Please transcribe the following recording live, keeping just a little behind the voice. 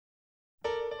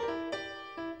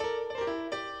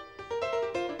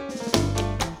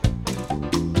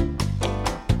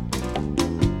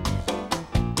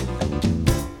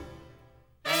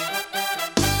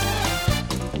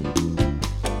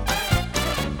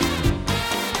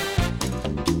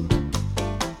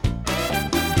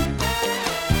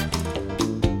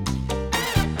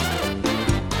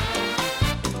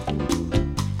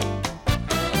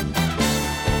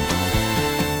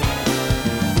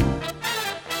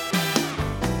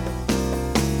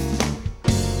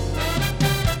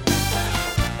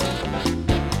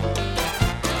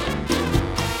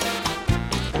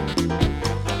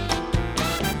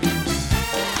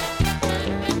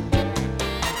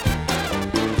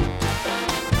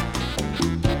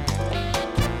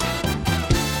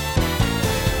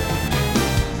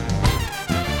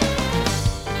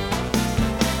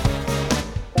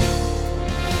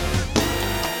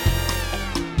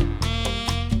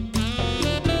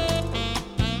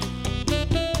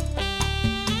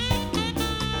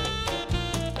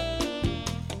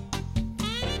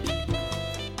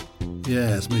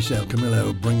Yes, Michelle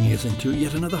Camillo bringing us into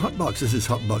yet another Hotbox. This is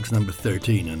Hotbox number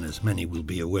 13, and as many will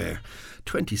be aware,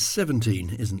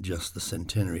 2017 isn't just the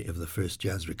centenary of the first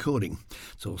jazz recording,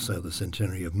 it's also the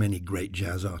centenary of many great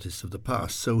jazz artists of the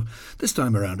past. So this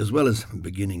time around, as well as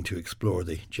beginning to explore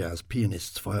the jazz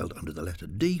pianists filed under the letter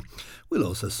D, we'll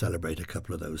also celebrate a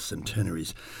couple of those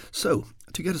centenaries. So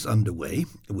to get us underway,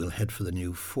 we'll head for the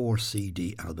new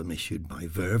 4-CD album issued by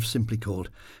Verve, simply called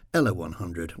Ella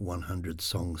 100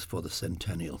 Songs for the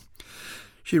Centennial.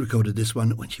 She recorded this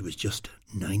one when she was just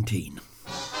 19.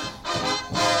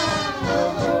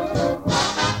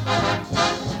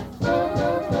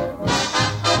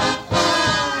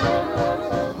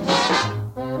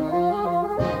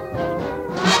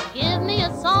 Give me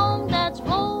a song that's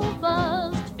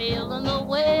robust, feeling the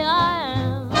way I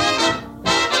am.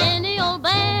 Any old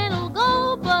band'll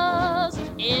go bust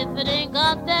if it ain't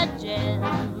got that jam.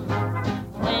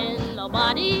 When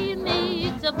nobody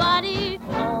meets a body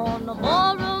on the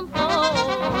ballroom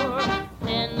floor,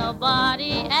 then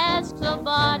nobody asks a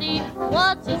body,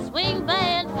 what's a swing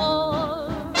band for?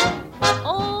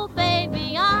 Oh,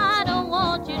 baby, I don't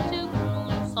want you to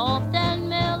groove soft and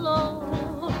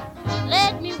mellow.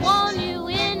 Let me warn you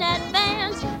in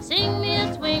advance, sing me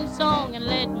a swing song and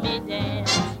let me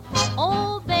dance.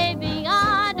 Oh, baby,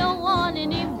 I don't want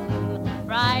any moon,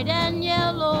 bright and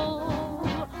yellow.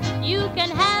 You can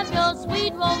have your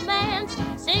sweet romance,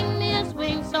 sing me a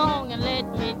swing song and let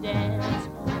me dance.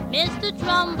 Mr.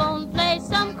 Trombone, play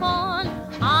some corn,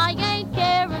 I ain't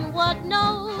caring what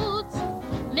notes.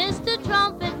 Mr.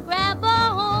 Trumpet, grab a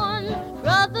horn,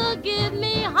 brother, give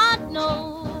me hot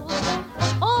notes.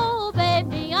 Oh,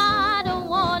 baby, I don't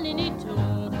want any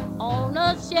tune on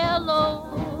a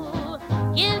cello.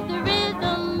 Give the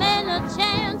rhythm man a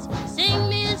chance, sing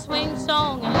me a swing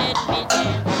song and let me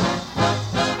dance.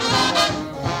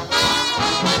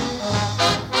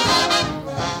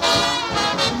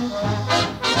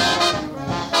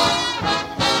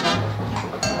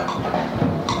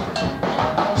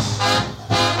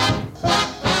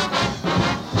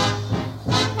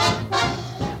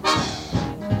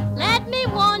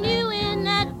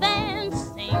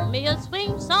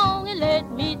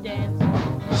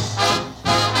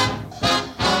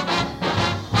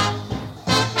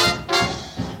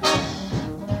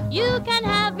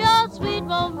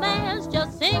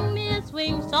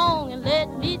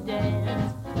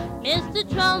 Mr.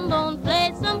 Trombone,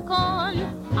 play some corn,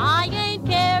 I ain't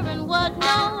caring what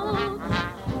notes.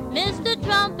 Mr.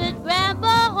 Trumpet, grab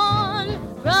a horn,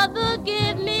 brother,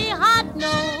 give me hot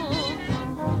notes.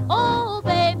 Oh,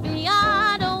 baby,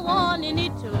 I don't want any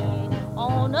tune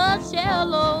on a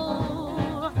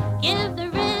cello. Give the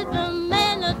rhythm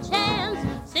man a chance,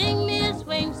 sing me a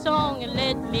swing song and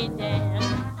let me dance.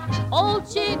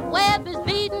 Old Chick Webb is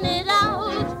beating it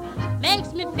out,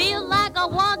 makes me feel like I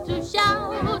want to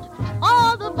shout.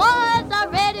 All the boys are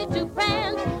ready to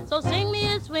prance, so sing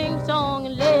me a swing song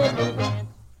and let me dance.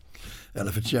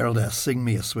 Ella Fitzgerald there, Sing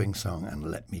Me a Swing Song and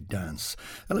Let Me Dance.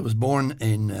 Ella was born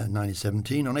in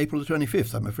 1917 on April the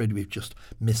 25th. I'm afraid we've just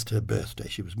missed her birthday.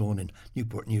 She was born in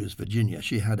Newport News, Virginia.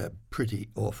 She had a pretty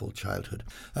awful childhood.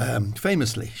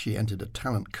 Famously, she entered a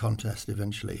talent contest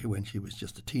eventually when she was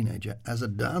just a teenager as a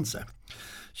dancer.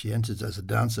 She entered as a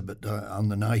dancer, but on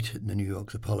the night in the New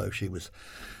York's Apollo, she was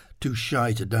too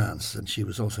shy to dance, and she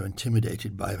was also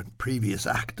intimidated by a previous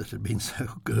act that had been so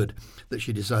good that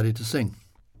she decided to sing.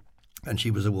 And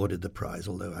she was awarded the prize,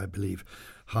 although I believe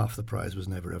half the prize was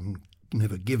never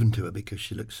given to her because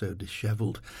she looked so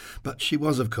dishevelled. But she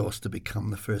was, of course, to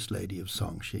become the First Lady of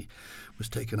Song. She was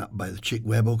taken up by the Chick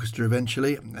Webb Orchestra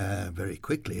eventually, very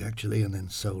quickly actually, and then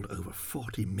sold over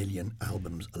 40 million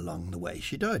albums along the way.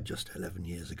 She died just 11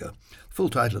 years ago. Full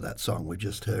title of that song we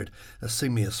just heard,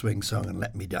 Sing Me a Swing Song and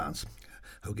Let Me Dance.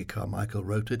 Hoagy Carmichael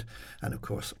wrote it, and of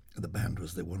course the band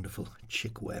was the wonderful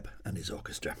Chick Webb and his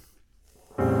orchestra.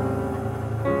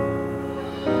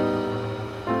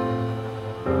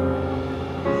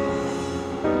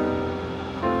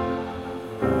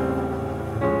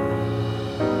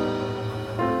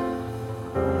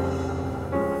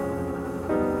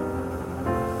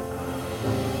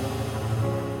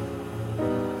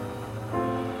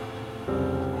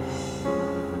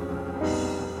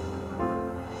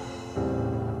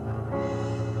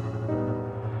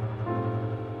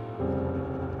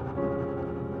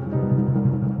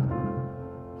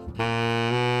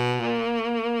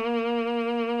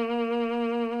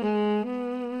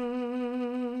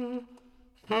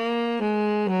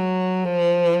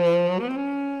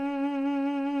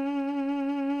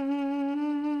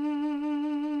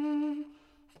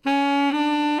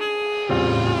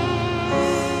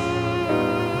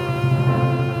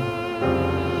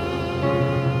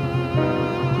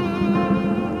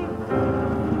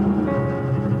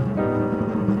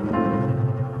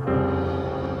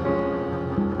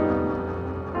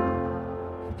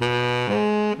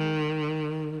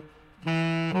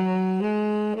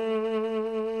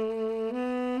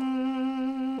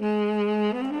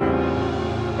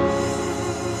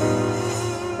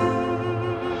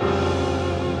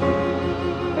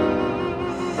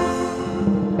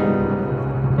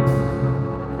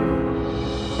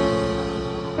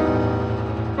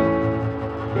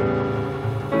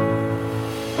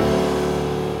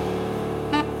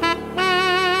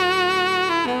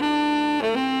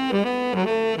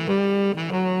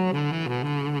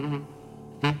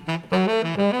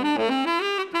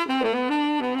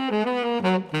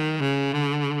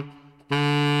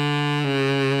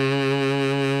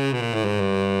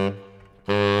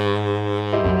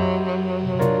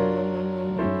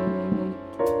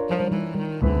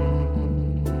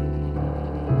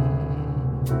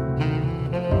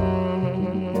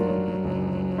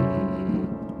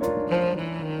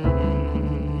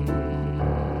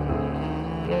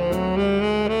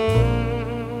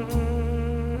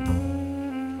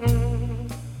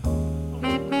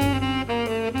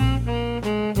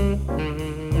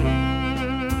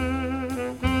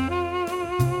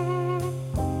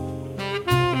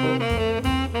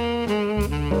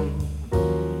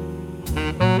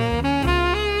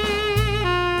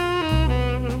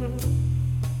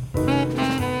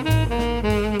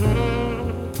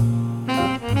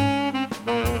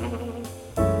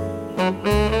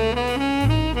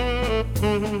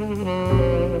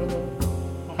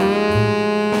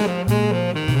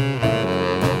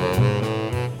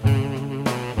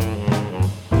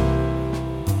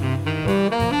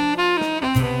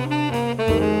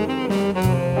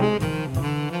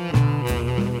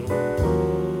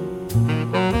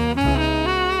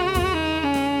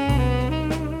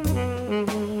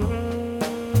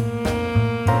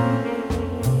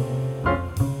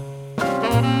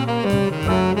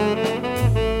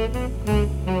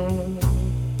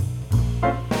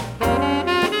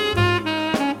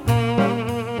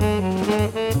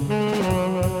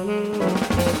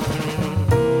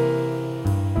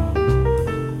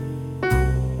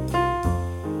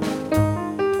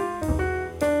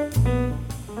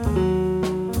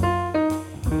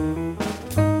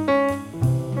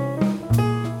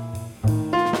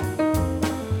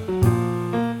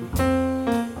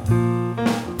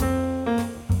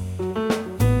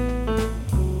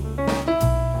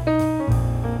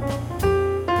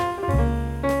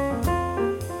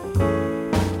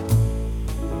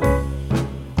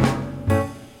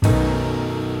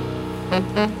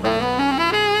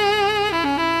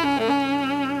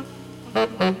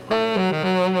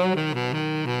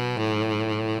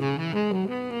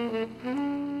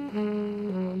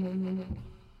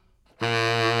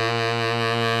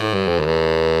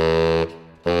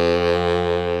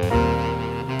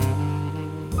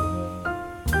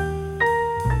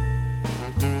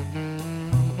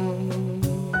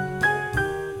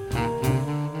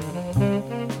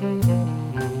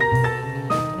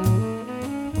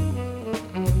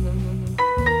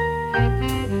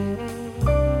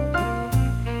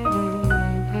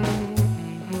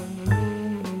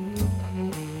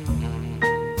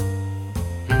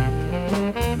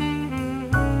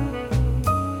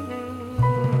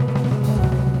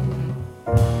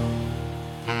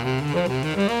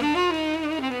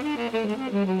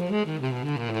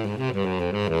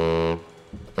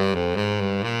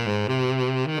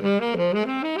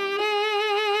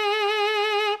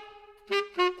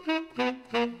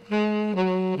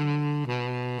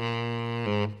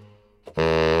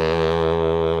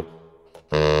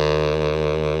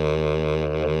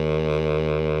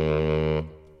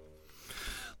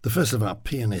 The first of our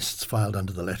pianists filed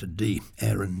under the letter D,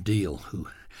 Aaron Diehl, who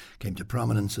came to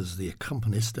prominence as the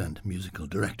accompanist and musical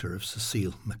director of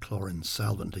Cecile McLaurin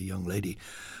Salvant, a young lady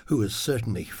who has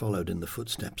certainly followed in the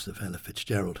footsteps of Ella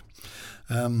Fitzgerald.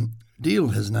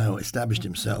 Diehl has now established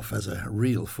himself as a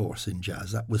real force in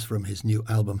jazz. That was from his new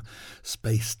album,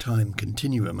 Space-Time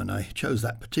Continuum, and I chose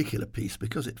that particular piece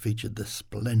because it featured the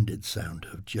splendid sound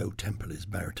of Joe Temperley's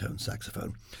baritone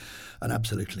saxophone. An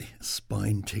absolutely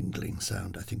spine-tingling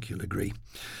sound, I think you'll agree.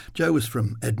 Joe was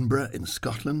from Edinburgh in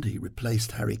Scotland. He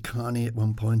replaced Harry Carney at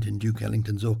one point in Duke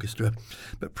Ellington's orchestra,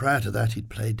 but prior to that he'd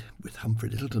played with Humphrey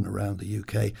Lyttelton around the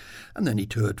UK, and then he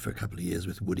toured for a couple of years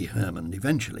with Woody Herman, and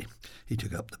eventually he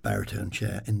took up the baritone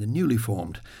chair in the newly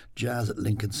formed Jazz at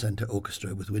Lincoln Center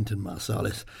Orchestra with Wynton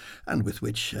Marsalis, and with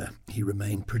which he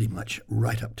remained pretty much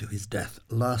right up to his death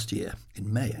last year,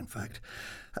 in May in fact,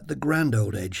 at the grand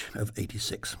old age of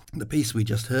 86. The piece we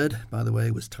just heard, by the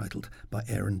way, was titled by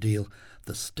Aaron Diehl,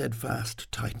 The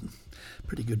Steadfast Titan.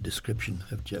 Pretty good description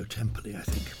of Joe Temperley, I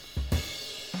think.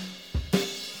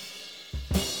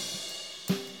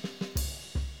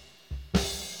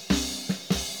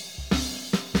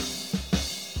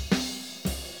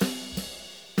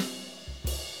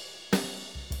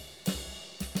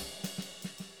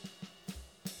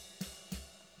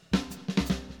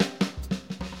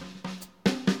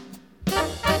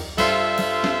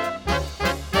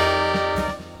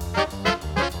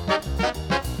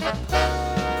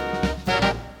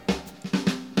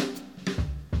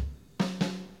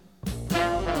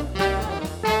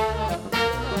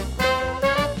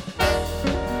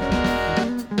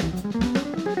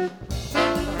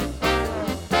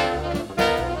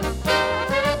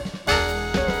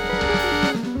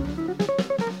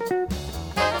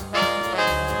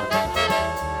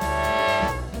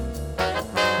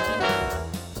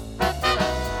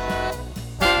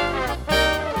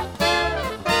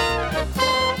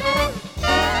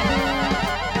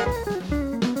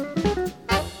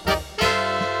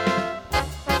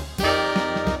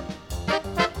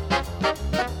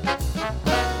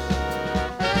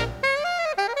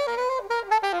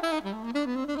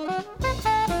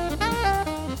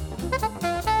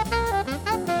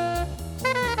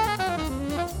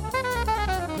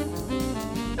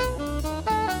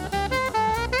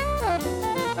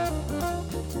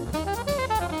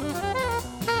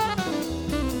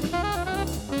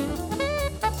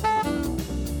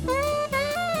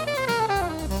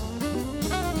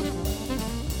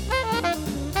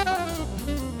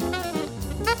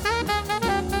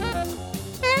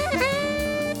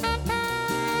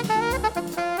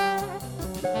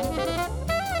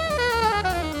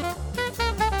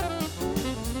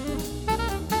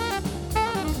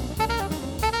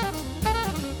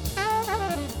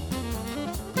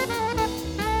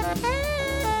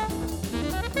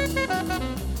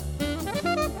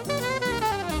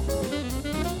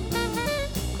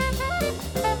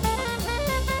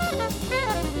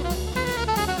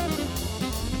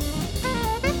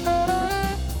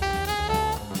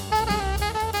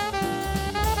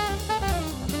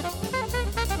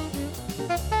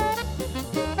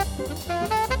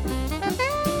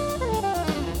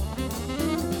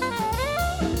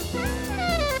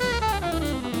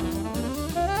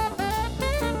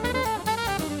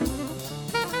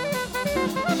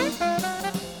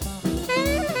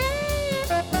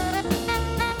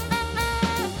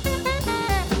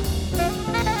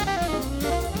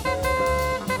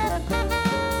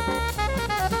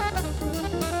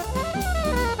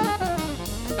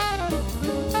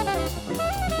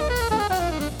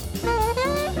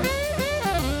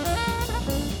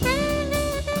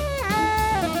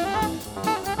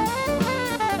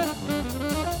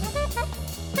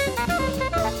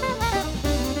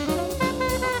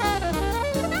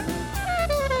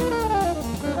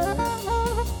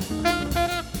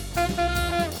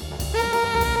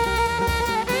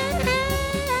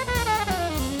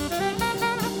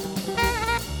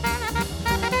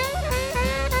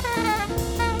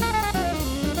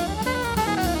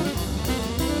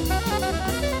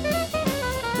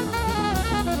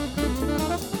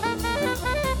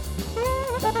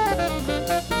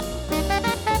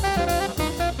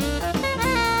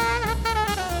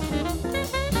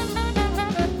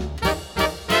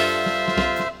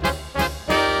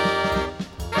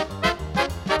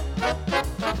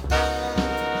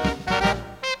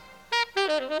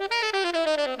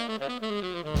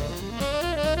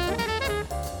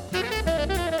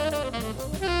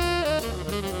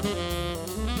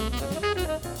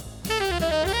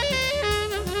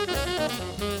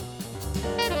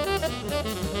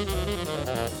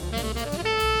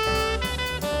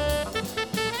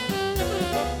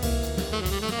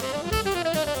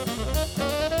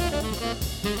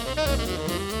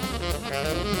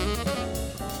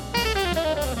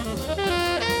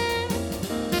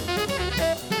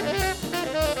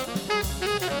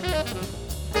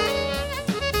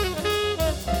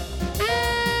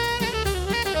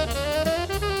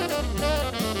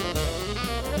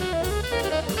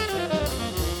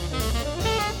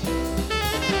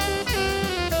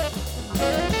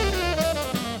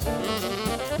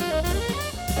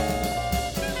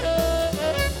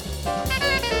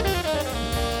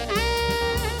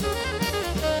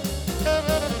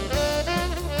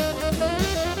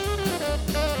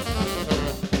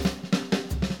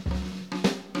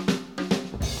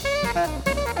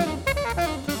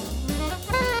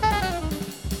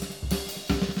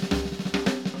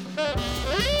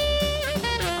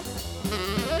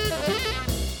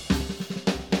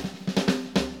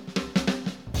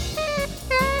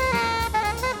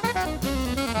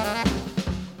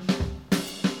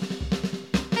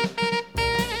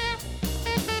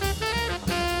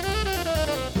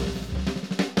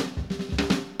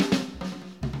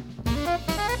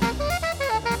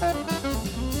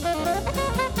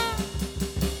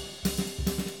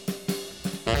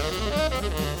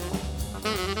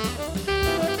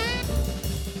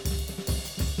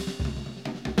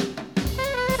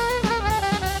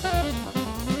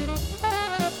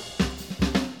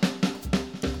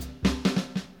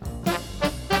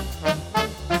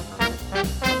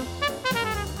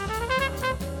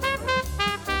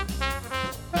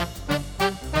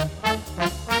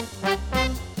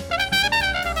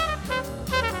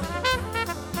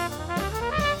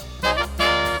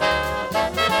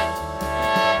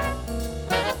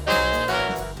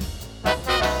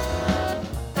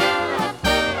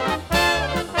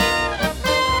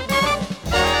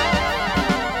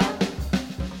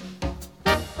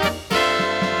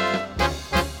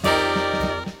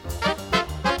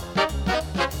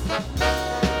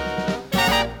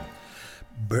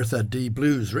 Bertha D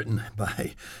Blues, written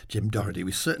by Jim Doherty.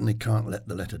 We certainly can't let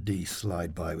the letter D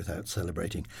slide by without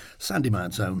celebrating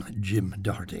Sandyman's own Jim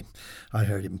Doherty. I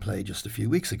heard him play just a few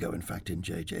weeks ago, in fact, in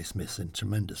J.J. Smith's in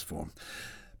tremendous form.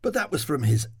 But that was from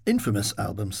his infamous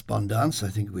album Spondance.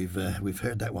 I think we've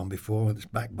heard that one before. It's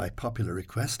backed by popular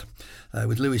request,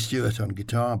 with Louis Stewart on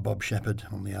guitar, Bob Shepherd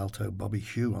on the alto, Bobby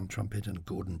Hugh on trumpet, and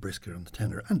Gordon Brisker on the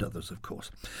tenor, and others, of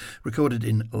course. Recorded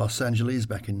in Los Angeles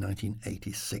back in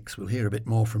 1986. We'll hear a bit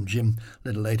more from Jim a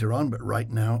little later on, but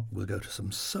right now we'll go to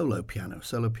some solo piano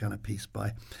piece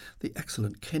by the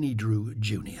excellent Kenny Drew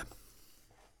Jr.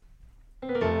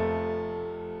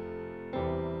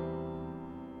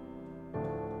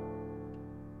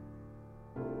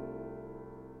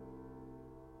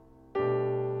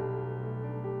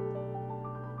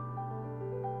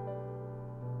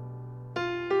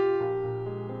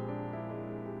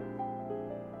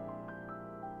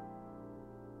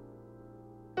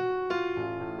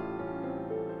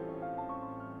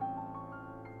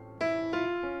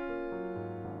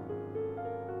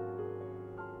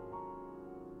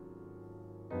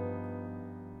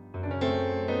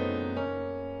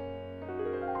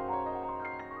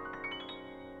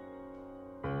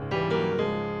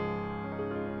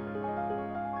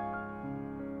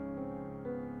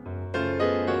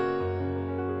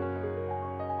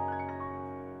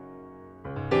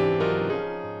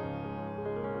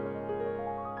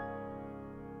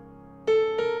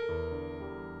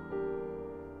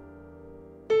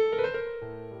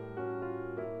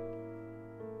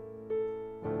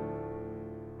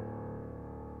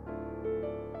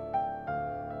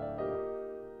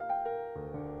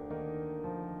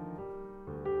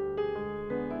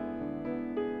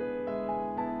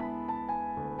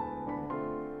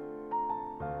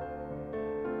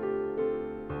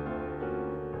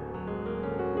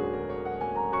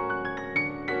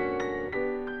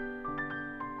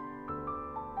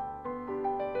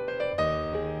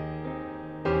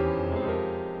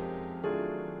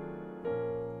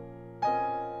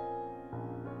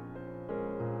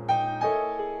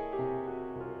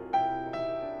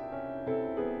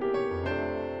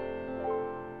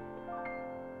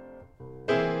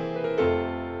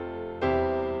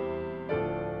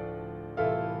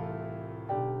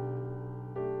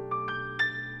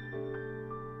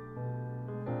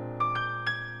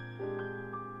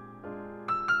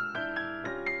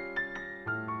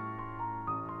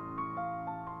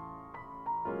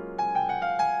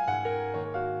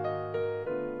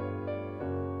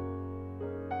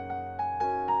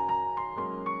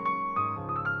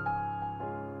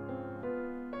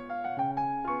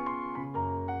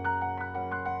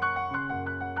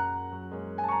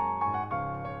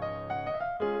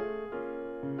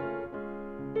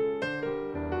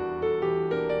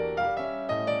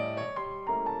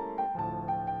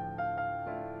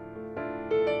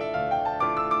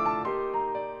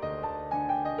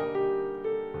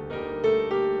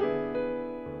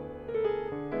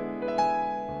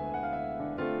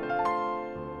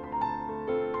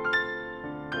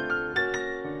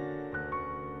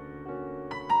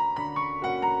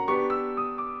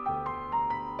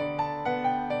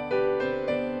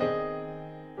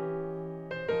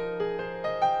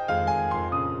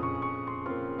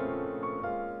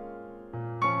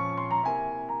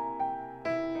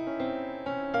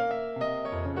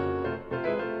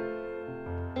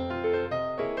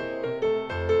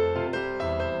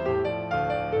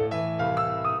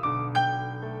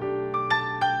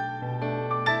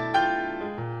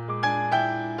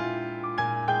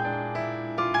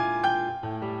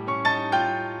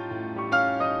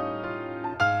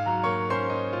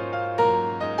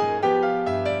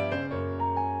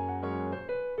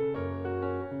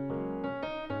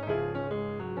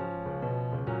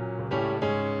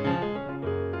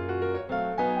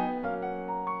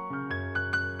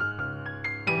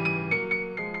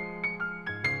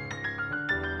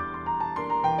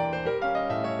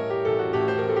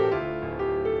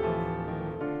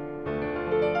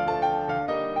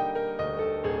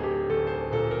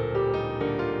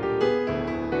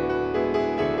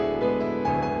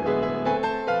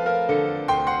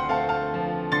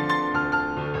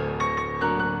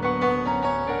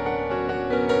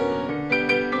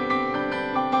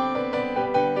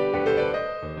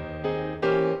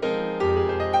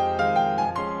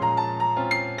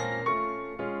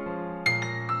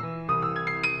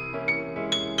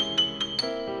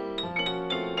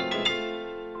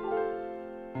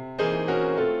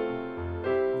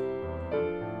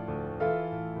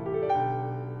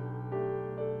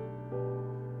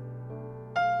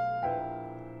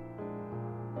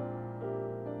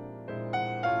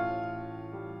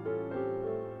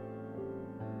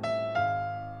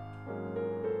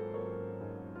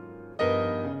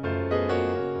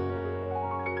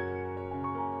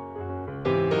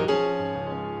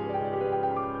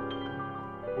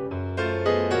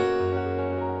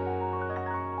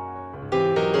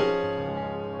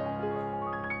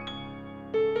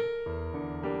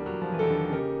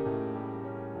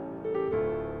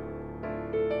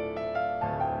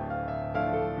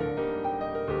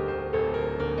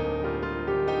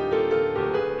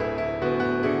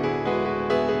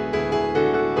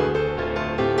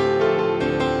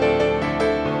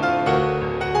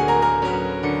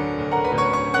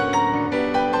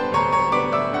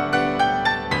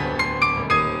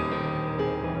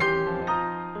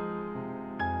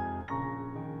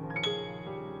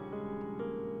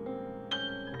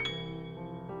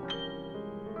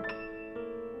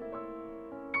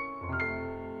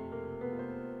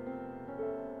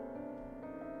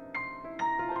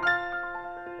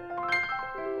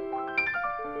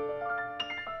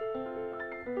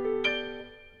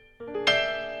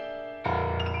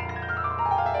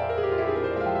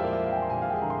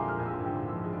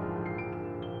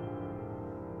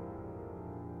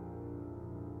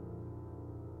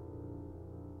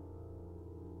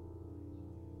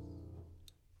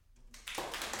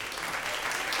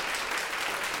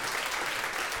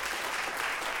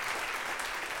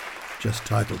 just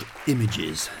titled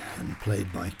Images and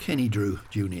played by Kenny Drew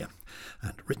Jr.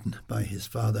 and written by his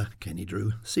father, Kenny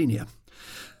Drew Sr.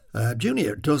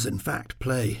 Junior does in fact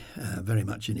play very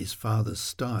much in his father's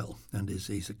style, and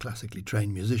he's a classically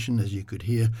trained musician, as you could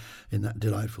hear in that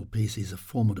delightful piece. He's a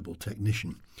formidable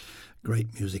technician.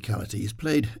 Great musicality. He's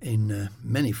played in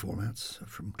many formats,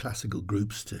 from classical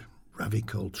groups to Ravi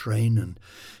Coltrane, and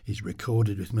he's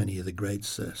recorded with many of the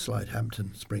greats. Slide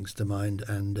Hampton springs to mind,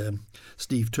 and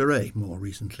Steve Turre more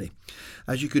recently.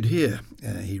 As you could hear,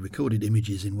 he recorded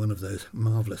Images in one of those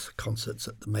marvellous concerts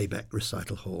at the Maybach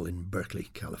Recital Hall in Berkeley,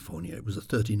 California. It was the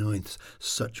 39th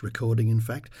such recording, in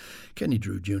fact. Kenny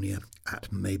Drew Jr. at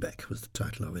Maybach was the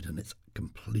title of it, and it's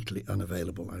completely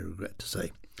unavailable, I regret to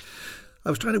say. I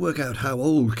was trying to work out how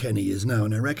old Kenny is now,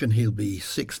 and I reckon he'll be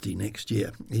 60 next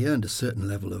year. He earned a certain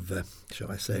level of,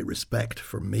 shall I say, respect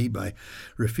from me by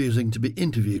refusing to be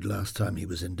interviewed last time he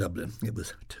was in Dublin. It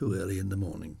was too early in the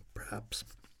morning, perhaps.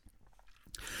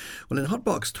 Well, in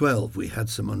Hotbox 12 we had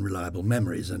some unreliable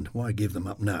memories, and why give them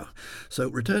up now? So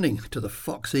returning to the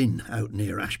Fox Inn out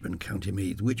near Ashbourne, County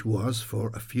Meath, which was, for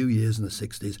a few years in the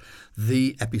 60s,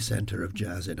 the epicentre of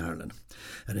jazz in Ireland.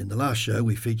 And in the last show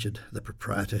we featured the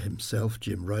proprietor himself,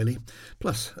 Jim Riley,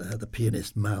 plus the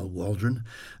pianist Mal Waldron,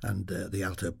 and the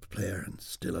alto player, and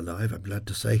still alive, I'm glad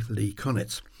to say, Lee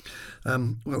Konitz.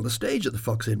 Well, the stage at the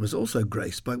Fox Inn was also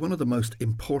graced by one of the most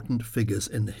important figures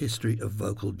in the history of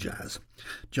vocal jazz,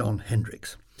 Jon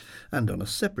Hendrix, and on a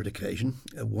separate occasion,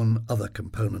 one other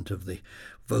component of the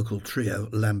vocal trio,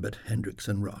 Lambert, Hendrix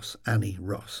and Ross, Annie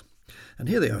Ross. And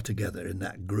here they are together in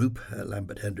that group,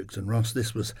 Lambert, Hendrix and Ross.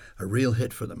 This was a real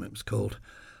hit for them. It was called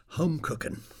Home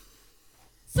Cookin'.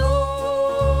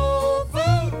 Soul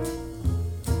food,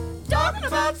 talking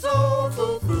about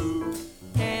soulful food,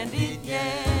 candied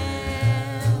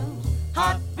yams,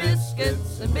 hot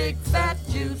biscuits and big fat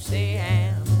juicy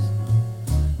hams.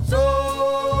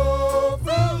 Soul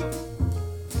food,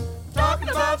 talking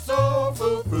about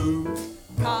soulful food,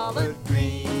 collard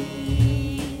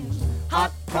greens,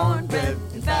 hot cornbread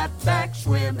and fatback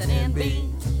swimming in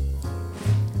beans.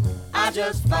 I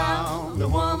just found a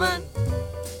woman,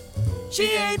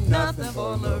 she ain't nothing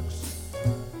for looks,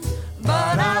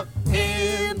 but out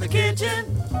in the kitchen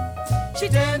she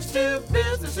tends to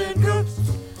business and cooks.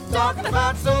 Talking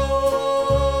about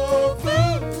soul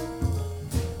food,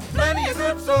 plenty of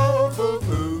good soulful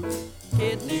food,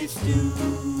 kidney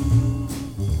stew,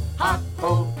 hot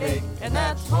cold cake, and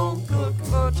that's home cooked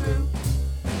for true.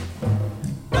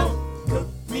 Don't cook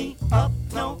me up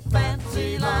no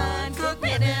fancy line, cook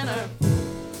me a dinner.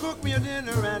 Cook me a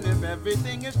dinner, and if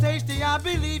everything is tasty, I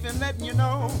believe in letting you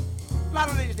know. A lot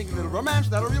of ladies think a little romance,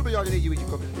 that'll really be all you need. You eat your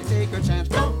cooking, you take a chance.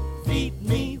 Don't feed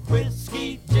me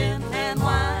whiskey, gin, and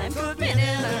wine. Cook me a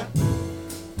dinner.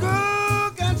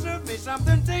 Cook and serve me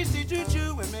something tasty to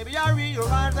chew, and maybe I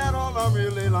realize that all I'm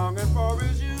really longing for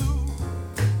is you.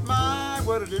 My,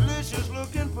 what a delicious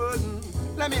looking pudding.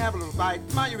 Let me have a little bite.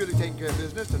 My, you really taking care of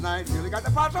business tonight. Really got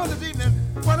the pots on this evening.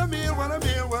 What a meal, what a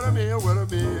meal, what a meal, what a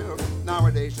meal.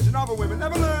 Nowadays, such an awful women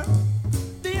never learn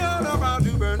the art of how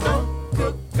to burn. Don't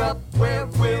cook up where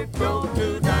we'll go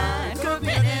to dine. Cook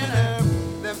me a dinner.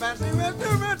 Them fancy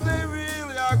restaurants, they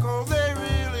really are cold. They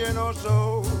really are no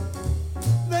so.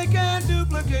 They can't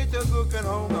duplicate the cooking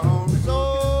home to home.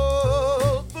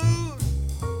 Soul food,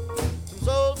 some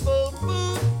soulful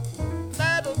food,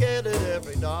 that'll get it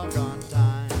every doggone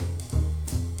time.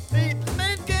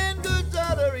 Making goods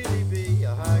ought to really be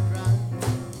a high crime.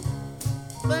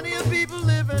 Plenty of people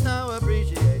living now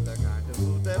appreciate the kind of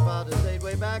food their fathers ate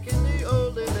way back in the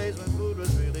olden days when food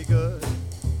was really good.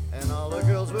 And all the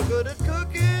girls were good at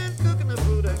cooking the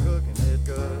food and cooking it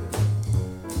good.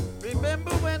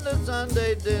 Remember when the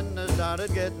Sunday dinner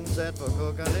started getting set for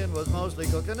cooking? It was mostly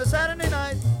cooking a Saturday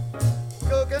night.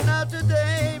 Cooking out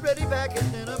today, ready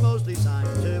packaged in a mostly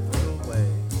scientific way.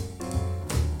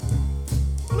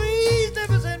 Please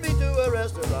never send me to a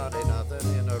restaurant. Ain't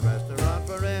nothing in a restaurant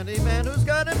for any man who's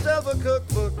got himself a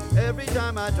cookbook. Every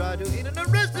time I try to eat in a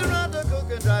restaurant, the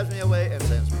cooking drives me away and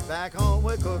sends me back home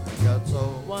where cooking got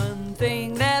sold. One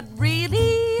thing that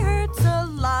really hurts a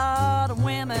lot of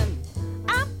women,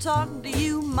 I'm talking to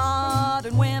you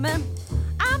modern women,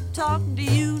 I'm talking to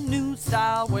you new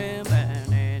style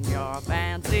women in your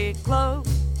fancy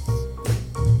clothes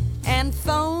and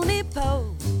phony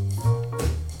pose.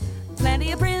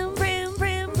 Plenty of prim,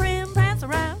 prance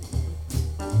around,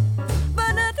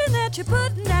 but nothing that you're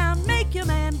putting down make your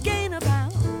man gain a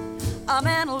pound. A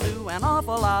man'll do an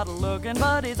awful lot of looking,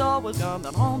 but he's always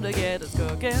coming home to get his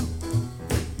cooking.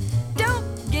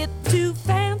 Don't get too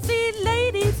fancy,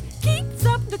 ladies, keep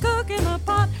something to cook in a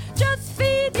pot. Just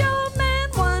feed your man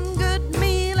one good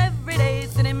meal every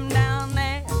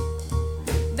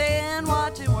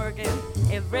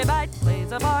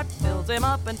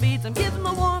and feeds him, gives him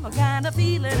a warm kind of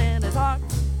feeling in his heart.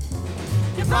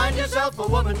 You find yourself a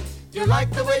woman, you like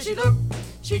the way she look.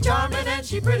 She charming and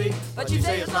she pretty, but you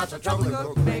say it's lots of trouble to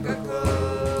cook. Make her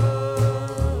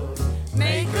cook,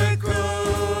 make her cook.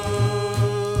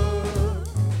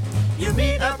 You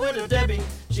meet up with her Debbie,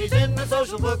 she's in the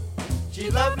social book.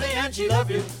 She's lovely and she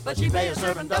love you, but she pay a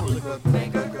servant double to cook.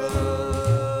 Make her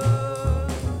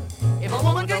cook. If a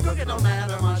woman can cook, it don't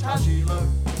matter much how she look.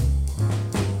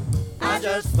 I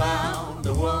just found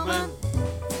a woman,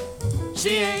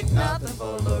 she ain't nothing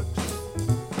for looks.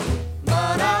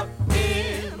 But out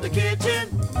in the kitchen,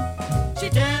 she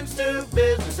tends to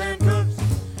business and cooks.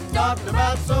 Talking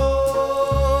about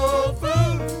soul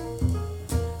food,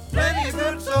 plenty of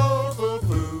good soulful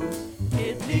food.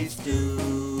 Kidney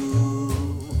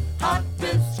stew, hot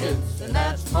biscuits, and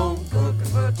that's home cooking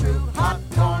for true. Hot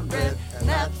cornbread, and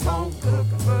that's home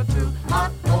cooking for true.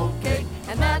 Hot cold cake,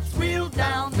 and that's real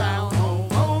down, down home,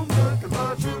 home cooking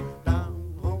for true.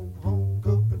 Down home, home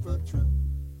cooking for true.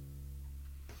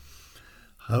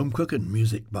 Home Cookin',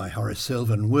 music by Horace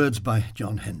Silver and words by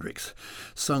Jon Hendrix,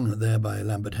 sung there by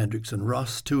Lambert, Hendrix and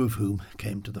Ross, two of whom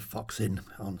came to the Fox Inn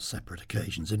on separate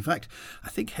occasions. In fact, I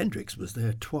think Hendrix was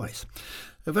there twice.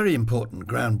 A very important,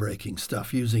 groundbreaking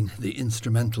stuff, using the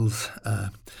instrumentals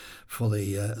for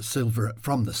the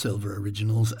from the Silver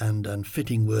originals and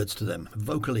fitting words to them.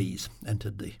 Vocalese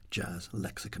entered the jazz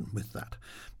lexicon with that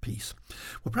piece.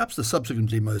 Well, perhaps the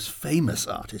subsequently most famous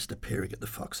artist appearing at the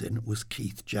Fox Inn was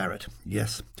Keith Jarrett.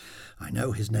 Yes, I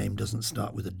know his name doesn't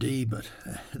start with a D, but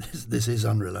this is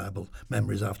Unreliable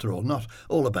Memories after all, not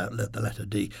all about the letter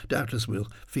D. Doubtless we'll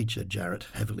feature Jarrett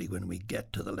heavily when we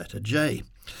get to the letter J.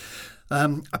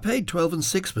 I paid 12 and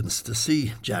sixpence to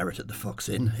see Jarrett at the Fox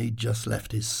Inn. He'd just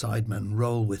left his sideman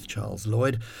role with Charles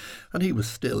Lloyd, and he was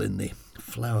still in the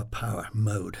flower power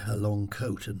mode, a long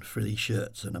coat and frilly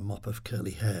shirts and a mop of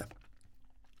curly hair.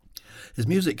 His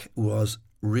music was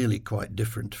really quite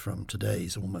different from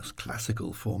today's almost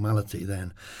classical formality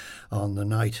then. On the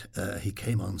night he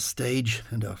came on stage,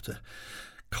 and after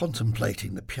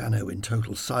contemplating the piano in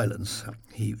total silence,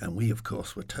 and we of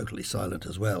course were totally silent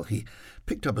as well, he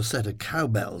picked up a set of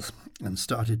cowbells and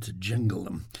started to jingle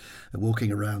them,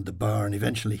 walking around the bar and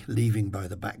eventually leaving by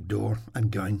the back door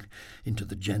and going into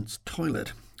the gents'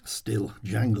 toilet, still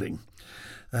jangling.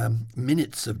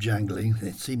 Minutes of jangling,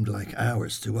 it seemed like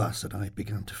hours to us, and I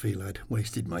began to feel I'd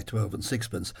wasted my 12 and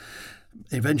sixpence.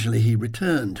 Eventually he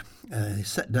returned, he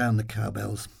set down the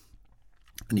cowbells,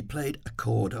 and he played a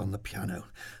chord on the piano,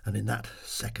 and in that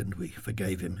second we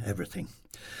forgave him everything.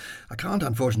 I can't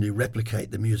unfortunately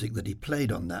replicate the music that he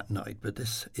played on that night, but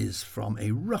this is from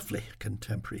a roughly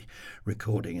contemporary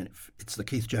recording, and it's the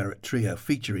Keith Jarrett Trio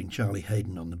featuring Charlie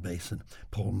Hayden on the bass and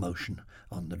Paul Motion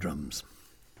on the drums.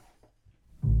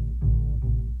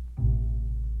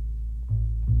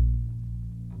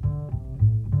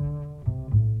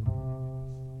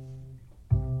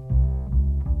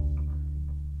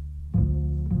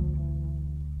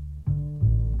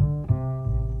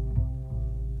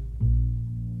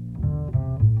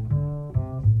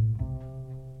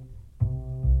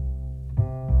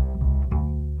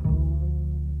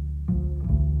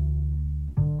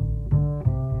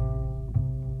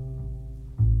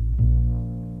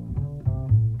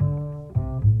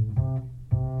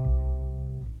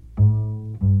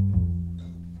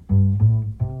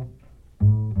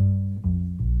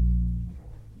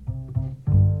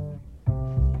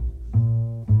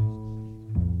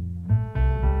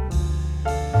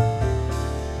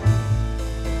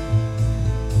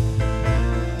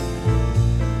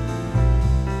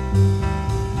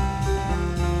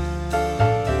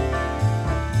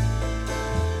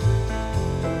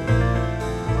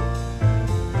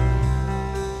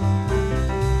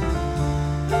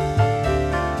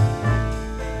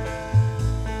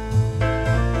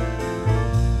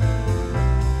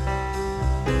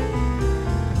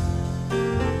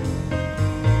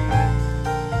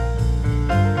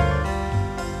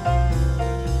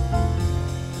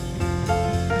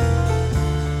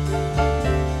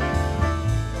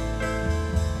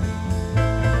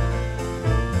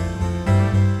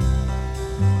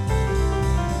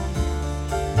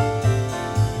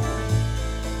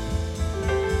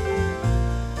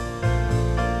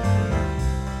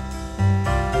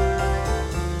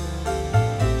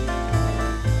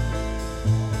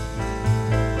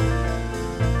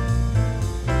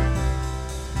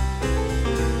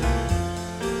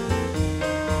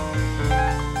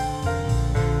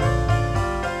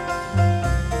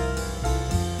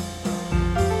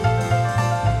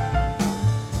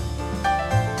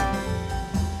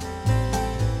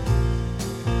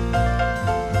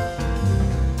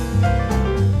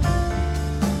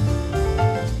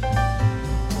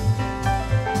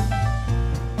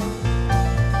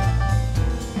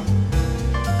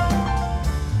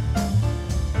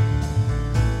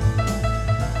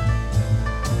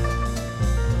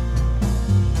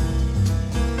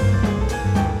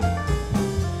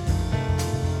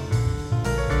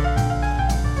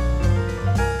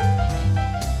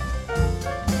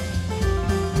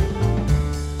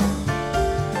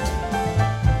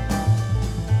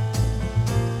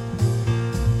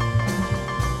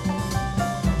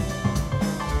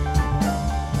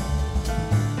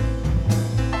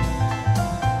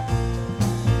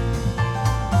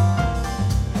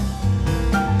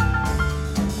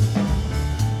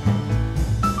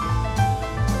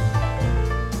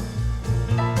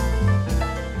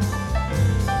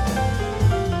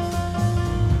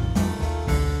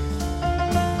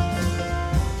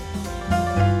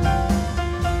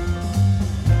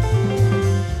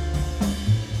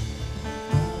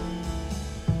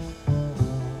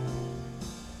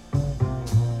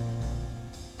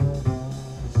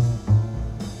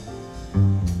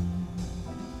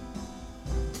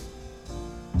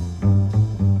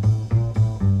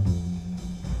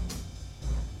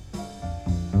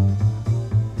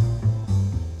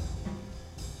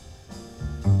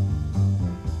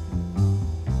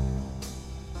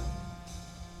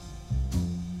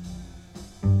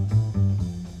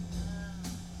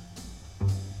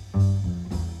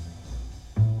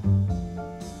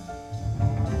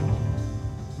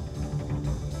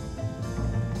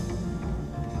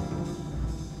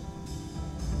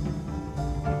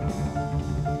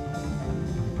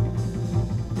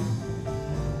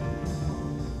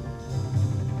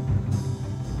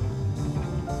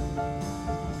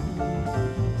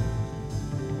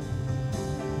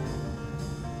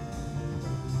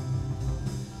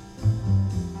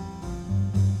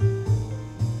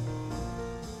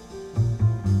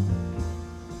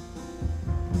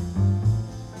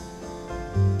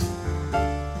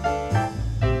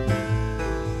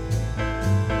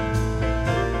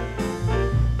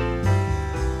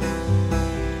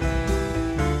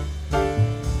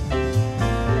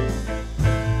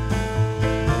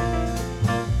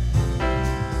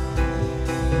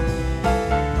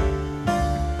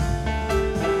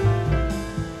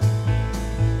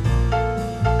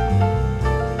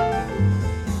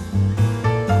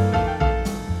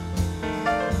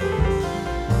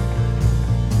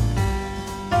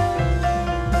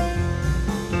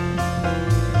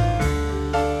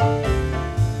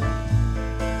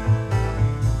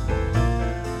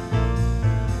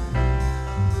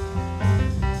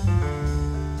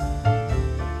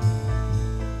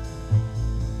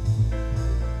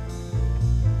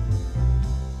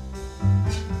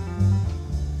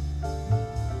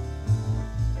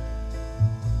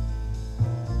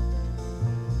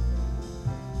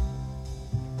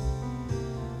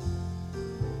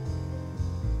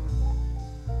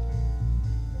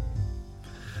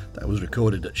 That was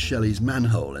recorded at Shelley's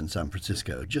Manhole in San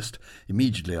Francisco, just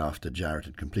immediately after Jarrett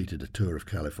had completed a tour of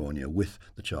California with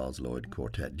the Charles Lloyd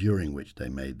Quartet, during which they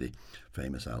made the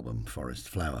famous album Forest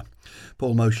Flower.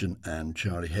 Paul Motion and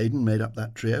Charlie Hayden made up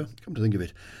that trio. Come to think of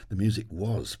it, the music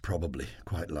was probably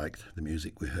quite like the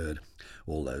music we heard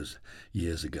all those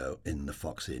years ago in the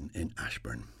Fox Inn in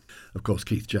Ashbourne. Of course,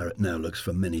 Keith Jarrett now looks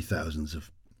for many thousands of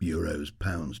euros,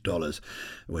 pounds, dollars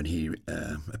when he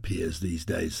appears these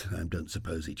days. I don't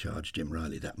suppose he charged Jim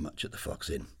Riley that much at the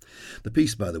Fox Inn. The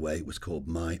piece, by the way, was called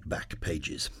My Back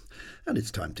Pages. And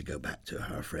it's time to go back to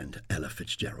our friend Ella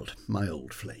Fitzgerald, my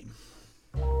old flame.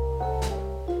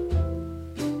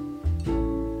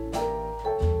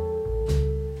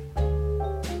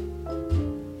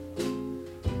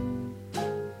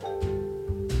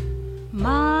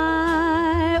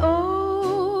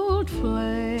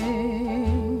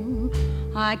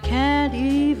 I can't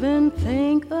even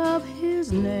think of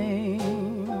his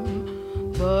name,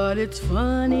 but it's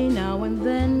funny now and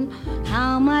then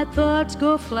how my thoughts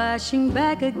go flashing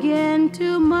back again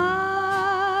to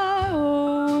my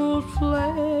old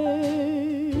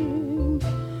flame,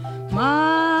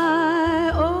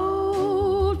 my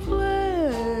old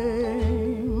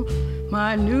flame.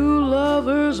 My new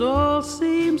lovers all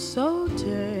seem so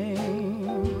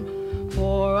tame,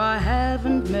 for I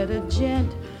haven't met a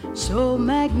gent so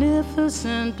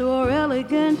magnificent or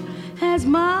elegant as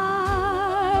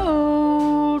my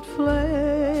old flame.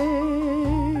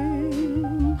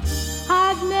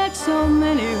 I've met so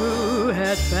many who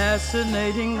had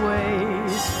fascinating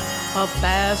ways, a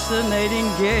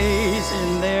fascinating gaze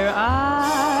in their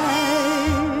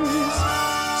eyes.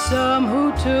 Some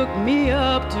who took me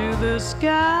up to the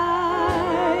skies,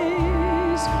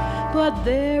 but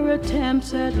their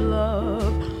attempts at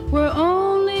love were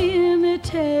only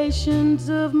imitations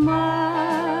of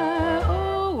my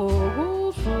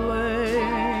old flame.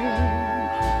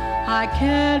 I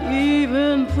can't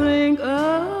even think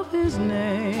of his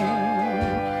name,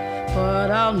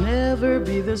 but I'll never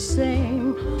be the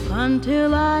same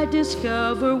until I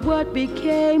discover what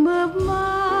became of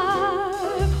my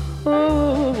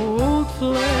old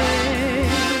flame.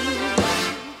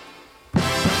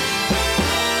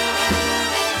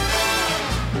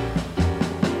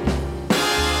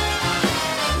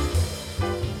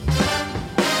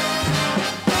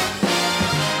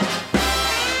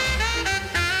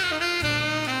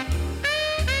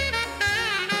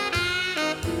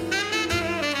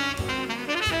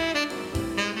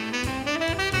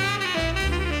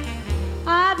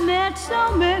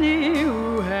 So many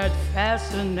who had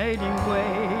fascinating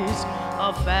ways,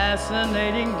 a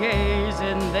fascinating gaze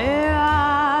in their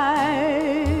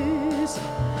eyes.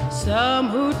 Some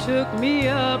who took me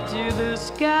up to the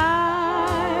skies,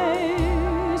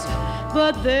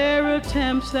 but their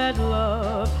attempts at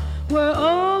love were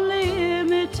only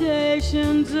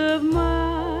imitations of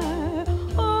my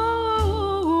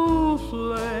old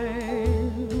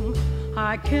flame.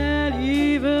 I can't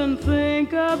even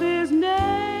think of his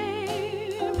name,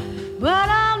 but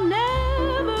I'll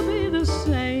never be the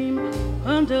same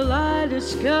until I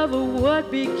discover what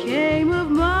became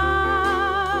of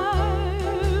my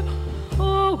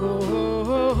old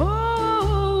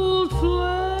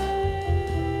flame.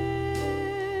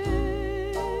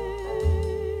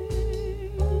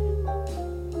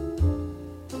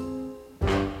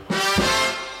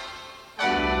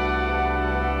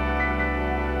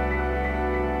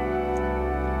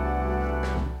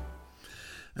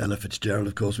 Ella Fitzgerald,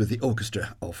 of course, with the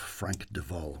orchestra of Frank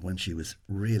Duvall, when she was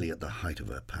really at the height of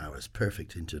her powers.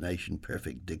 Perfect intonation,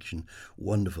 perfect diction,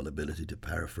 wonderful ability to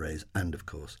paraphrase, and, of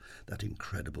course, that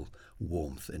incredible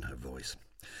warmth in her voice.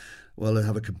 Well, I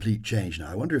have a complete change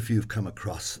now. I wonder if you've come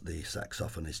across the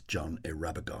saxophonist Jon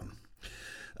Irabagon.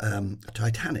 A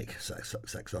titanic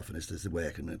saxophonist is the way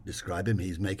I can describe him.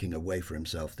 He's making a way for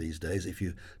himself these days. If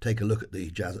you take a look at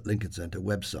the Jazz at Lincoln Center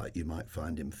website, you might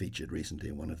find him featured recently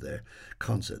in one of their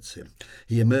concerts.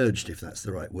 He emerged, if that's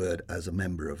the right word, as a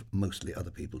member of Mostly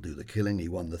Other People Do the Killing. He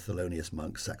won the Thelonius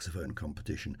Monk saxophone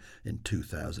competition in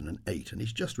 2008, and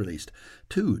he's just released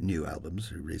 2 new albums.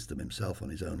 He released them himself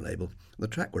on his own label. The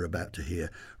track we're about to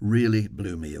hear really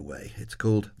blew me away. It's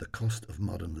called The Cost of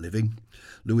Modern Living.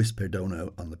 Luis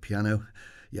Perdomo on the piano,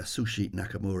 Yasushi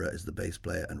Nakamura is the bass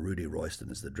player, and Rudy Royston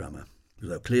is the drummer.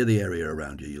 So clear the area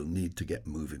around you. You'll need to get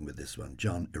moving with this one.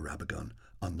 Jon Irabagon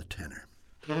on the tenor.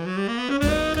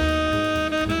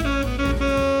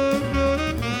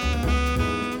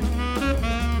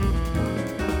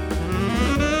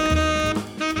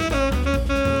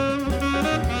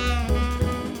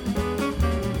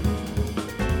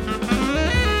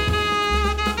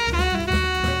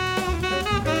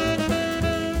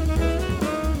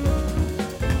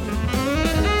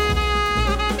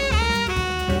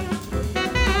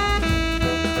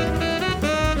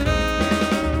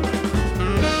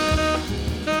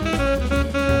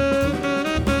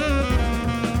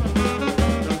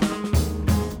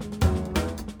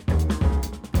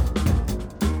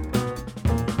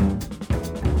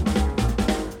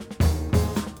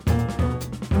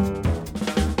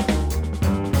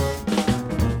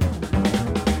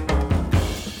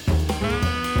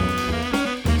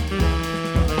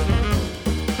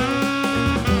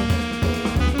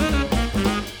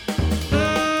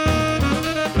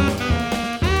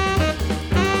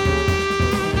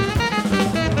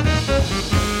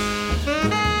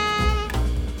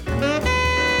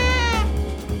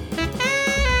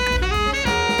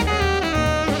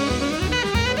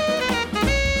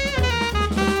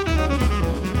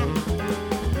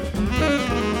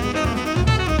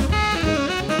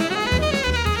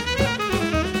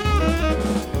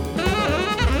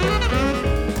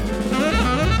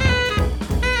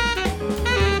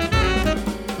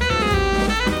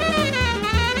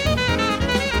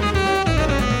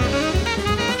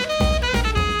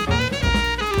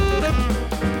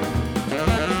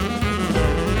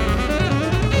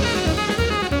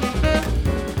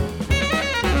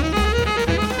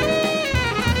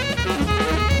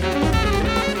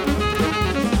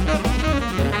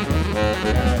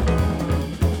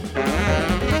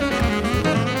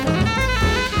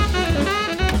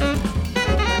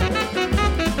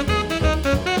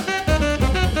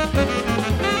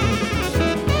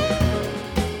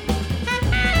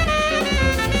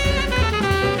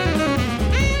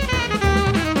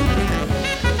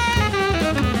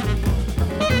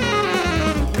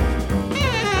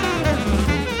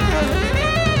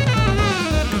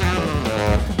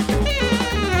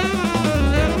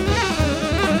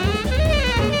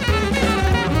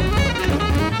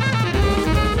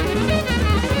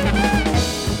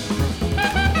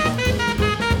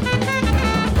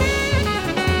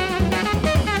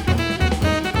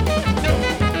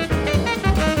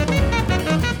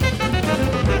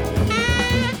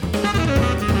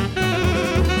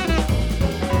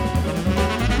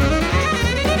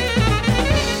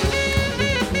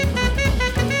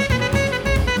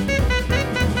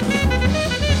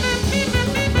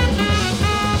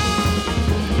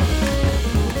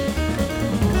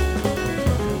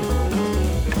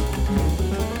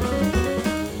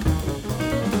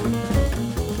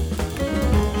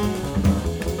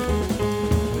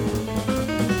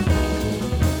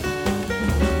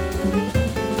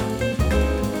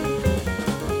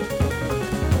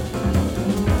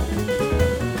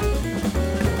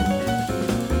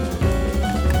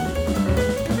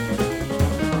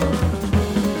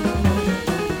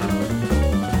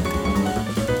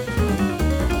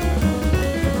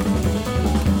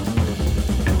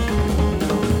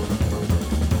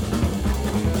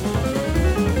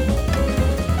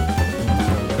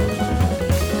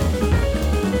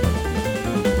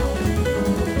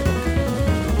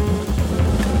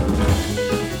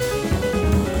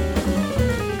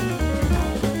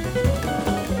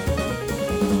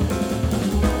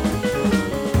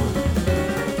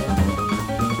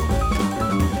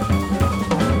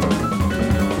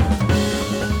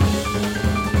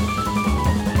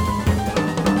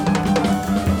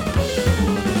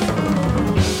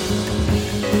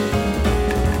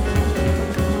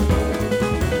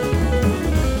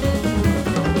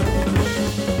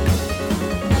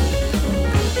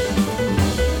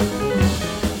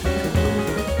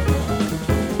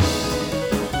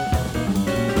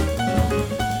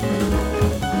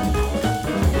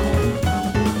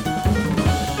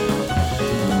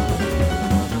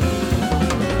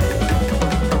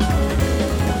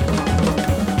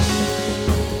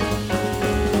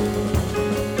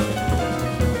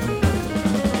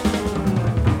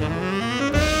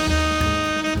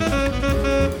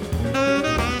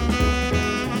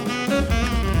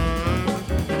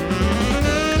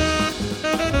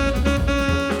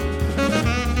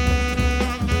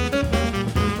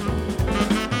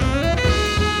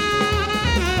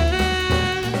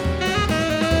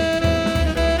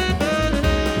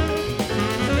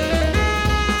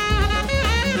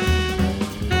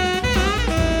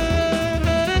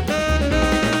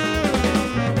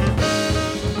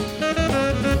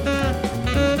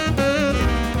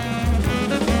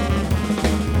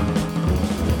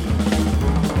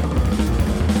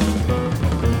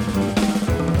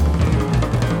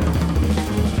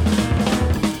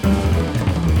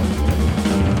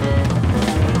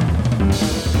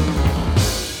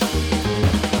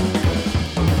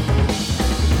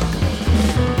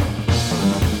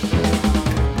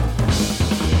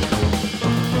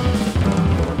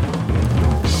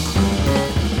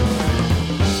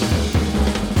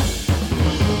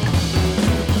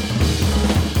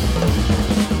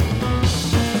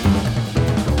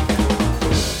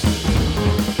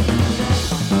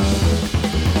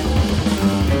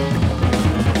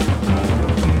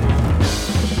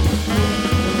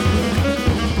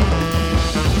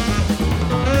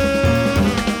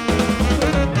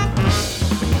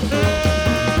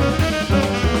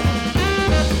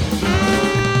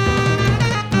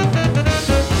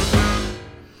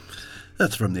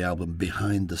 That's from the album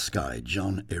Behind the Sky,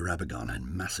 Jon Irabagon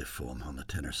in massive form on the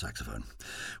tenor saxophone.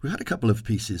 We've had a couple of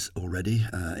pieces already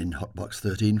in Hotbox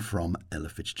 13 from Ella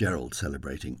Fitzgerald,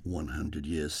 celebrating 100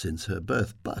 years since her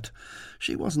birth. But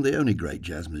she wasn't the only great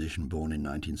jazz musician born in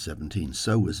 1917.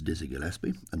 So was Dizzy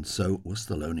Gillespie, and so was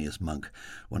Thelonius Monk,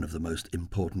 one of the most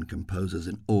important composers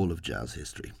in all of jazz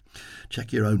history.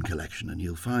 Check your own collection and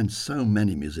you'll find so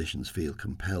many musicians feel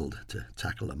compelled to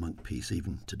tackle a Monk piece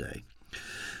even today.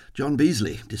 Jon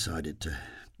Beasley decided to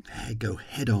go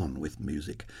head-on with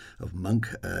music of Monk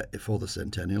for the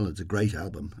centennial. It's a great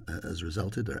album as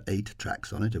resulted. There are 8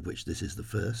 tracks on it, of which this is the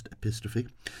first, Epistrophe.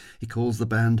 He calls the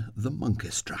band the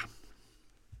MONK-estra.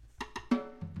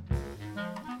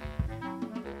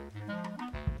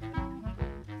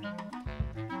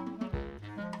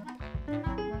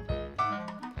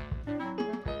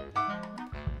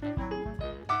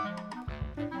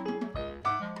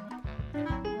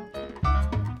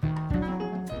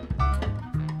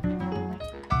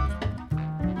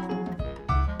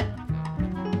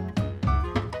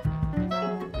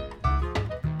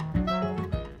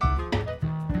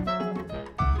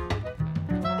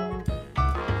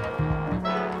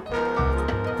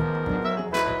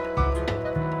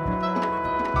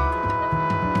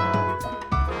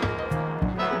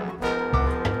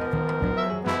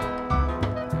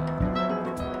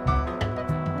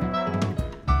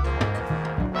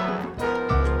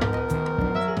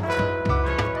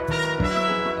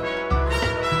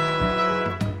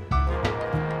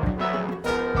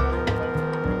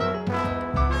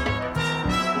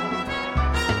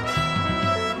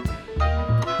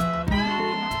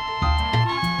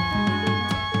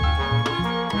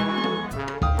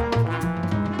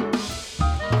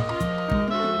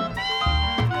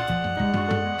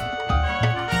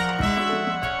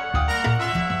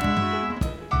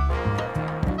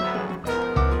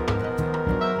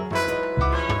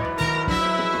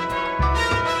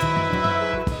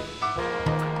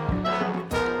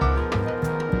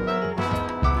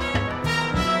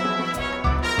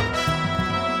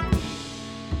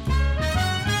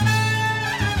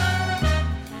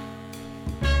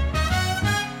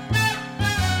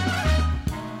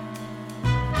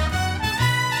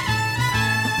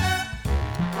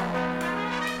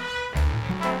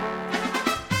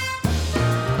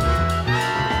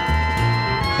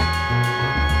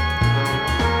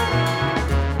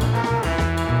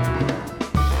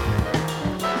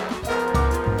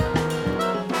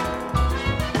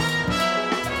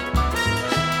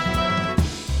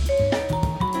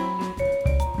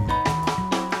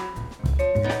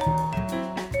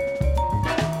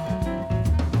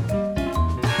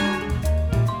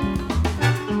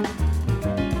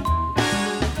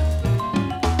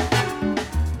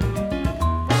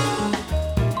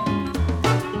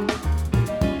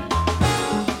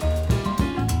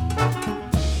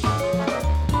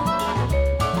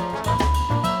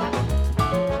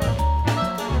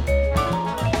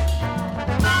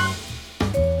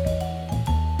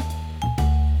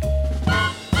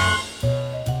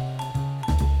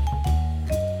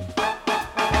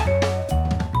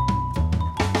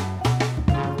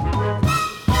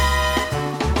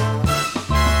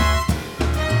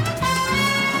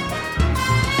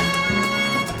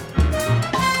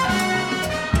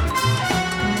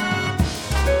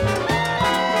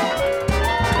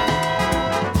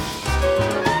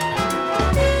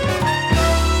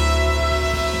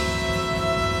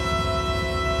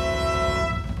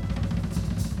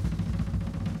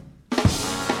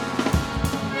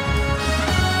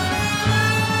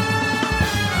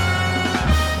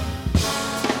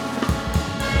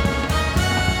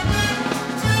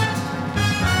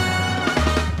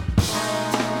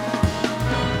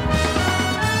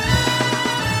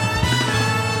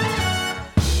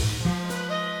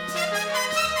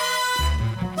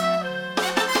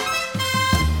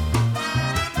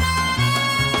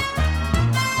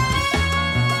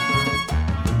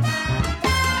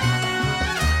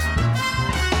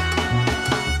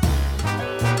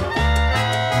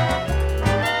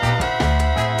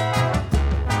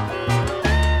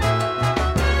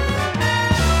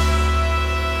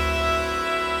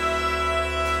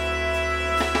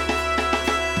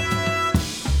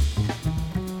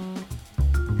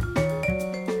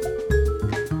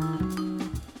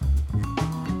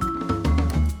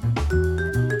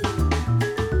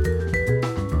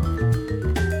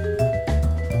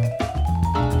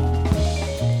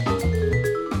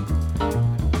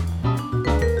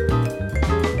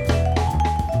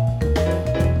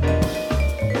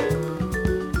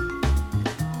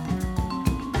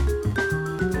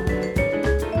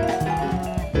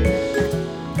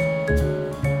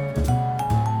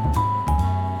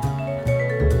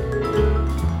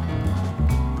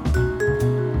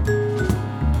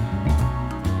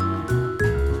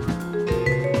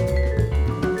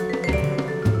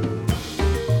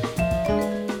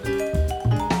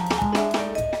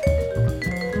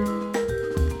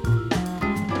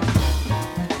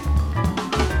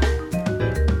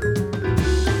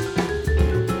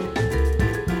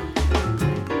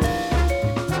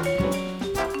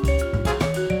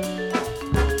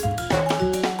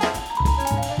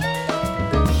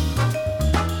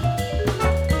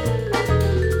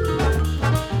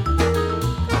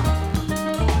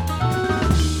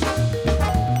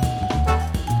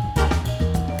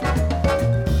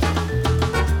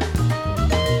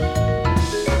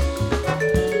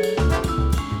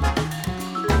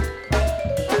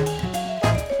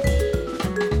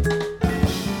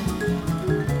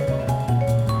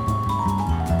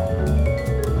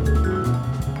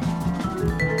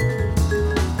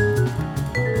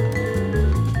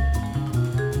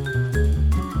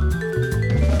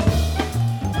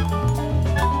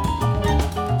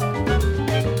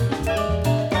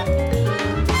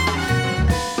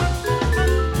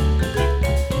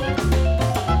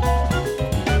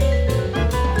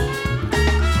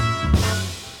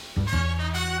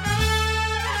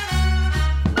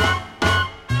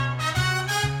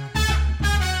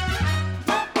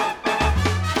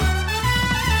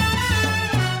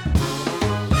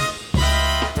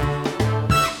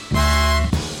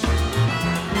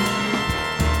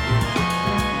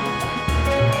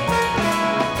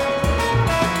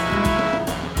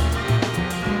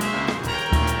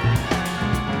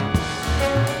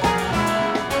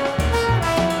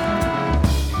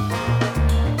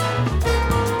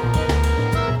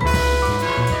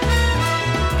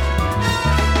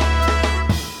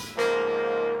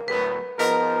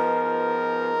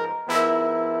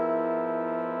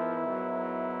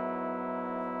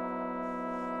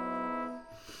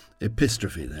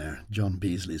 Epistrophe there, Jon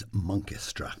Beasley's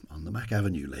MONK-estra on the Mac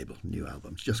Avenue label, new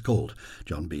album. It's just called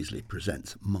Jon Beasley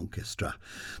Presents MONK-estra.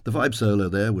 The vibe solo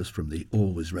there was from the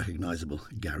always recognisable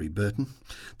Gary Burton.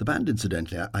 The band,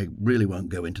 incidentally, I really won't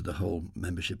go into the whole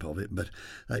membership of it, but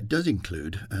it does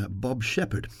include Bob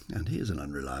Shepherd, and he is an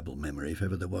unreliable memory if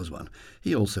ever there was one.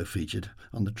 He also featured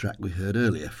on the track we heard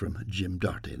earlier from Jim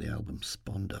Doherty, the album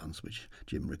Spawn Dance, which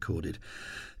Jim recorded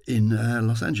in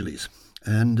Los Angeles.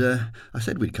 And I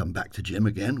said we'd come back to Jim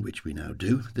again, which we now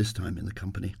do, this time in the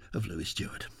company of Louis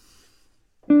Stewart.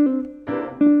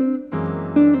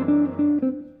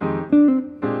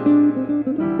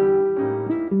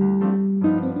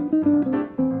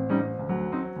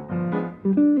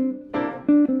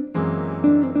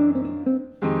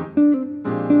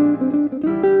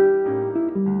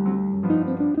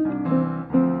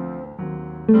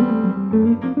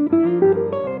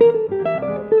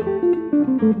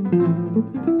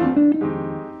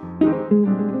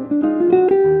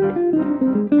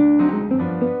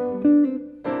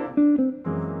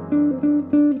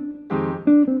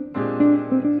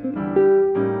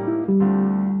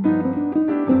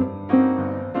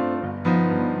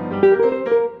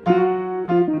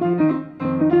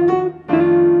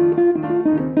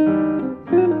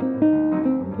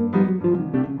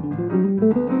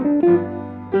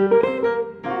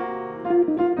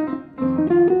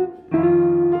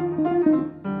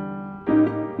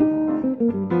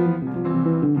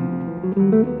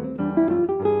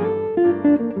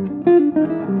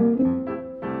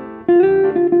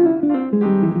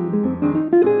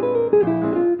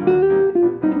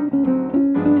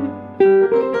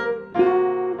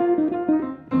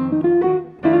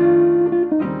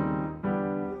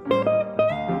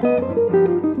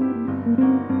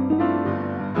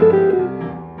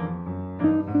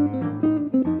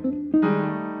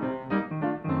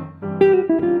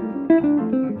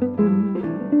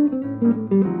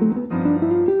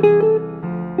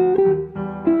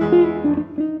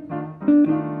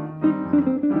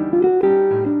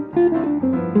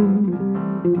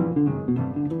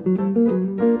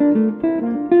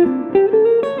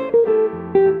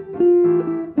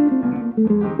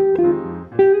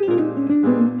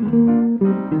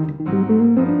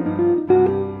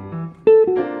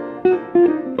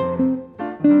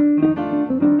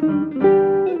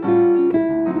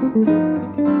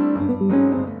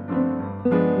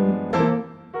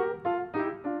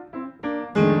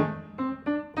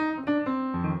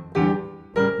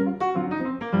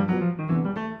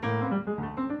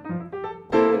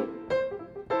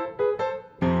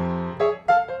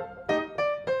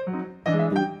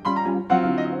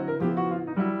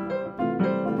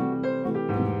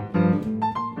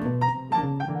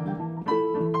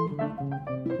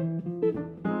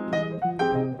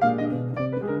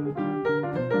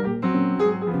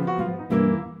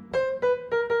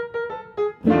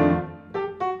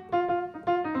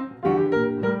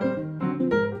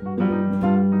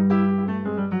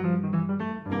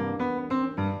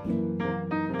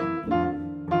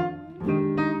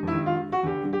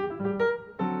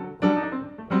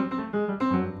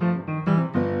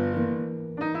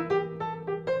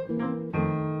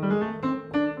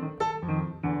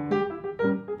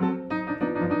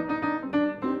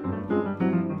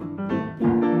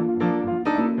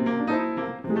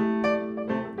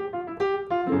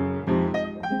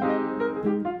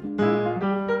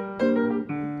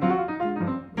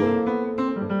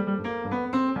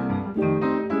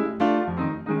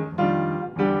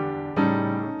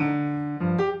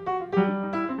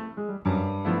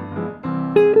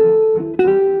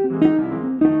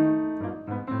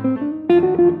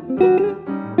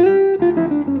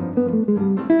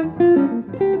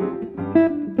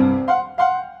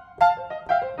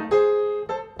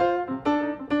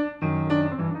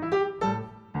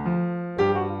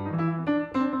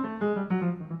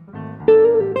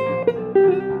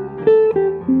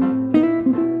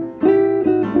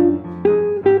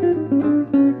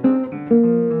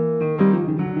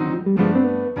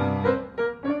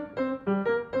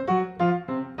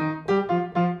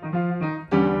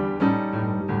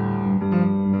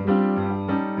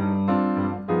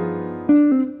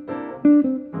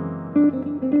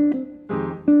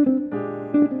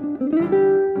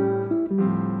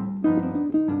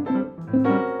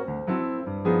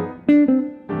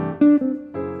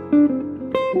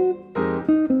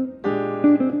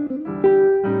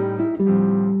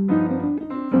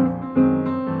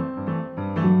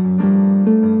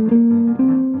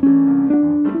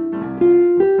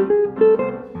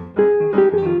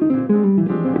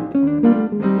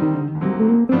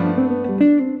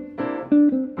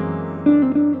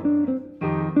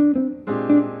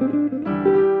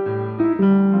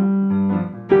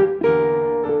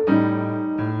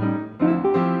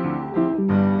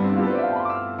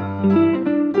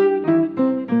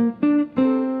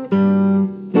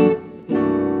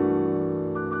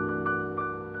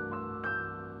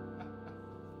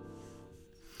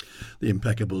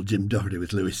 impeccable Jim Doherty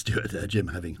with Louis Stewart there, Jim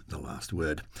having the last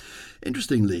word.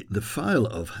 Interestingly, the file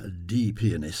of D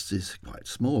pianists is quite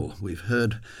small. We've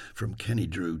heard from Kenny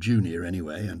Drew Jr.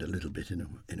 anyway, and a little bit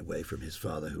in a way from his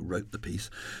father who wrote the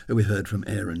piece. We've heard from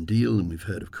Aaron Diehl, and we've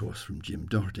heard, of course, from Jim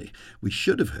Doherty. We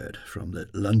should have heard from the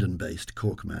London-based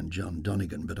Cork man Jon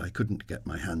Donegan, but I couldn't get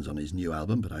my hands on his new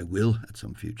album, but I will at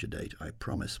some future date, I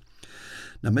promise.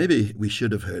 Now, maybe we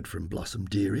should have heard from Blossom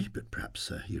Dearie, but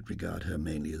perhaps you'd regard her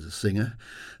mainly as a singer.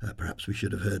 Perhaps we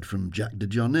should have heard from Jack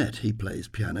DeJohnette. He plays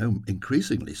piano,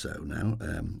 increasingly so now,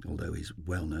 although he's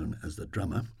well known as the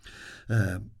drummer.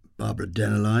 Barbara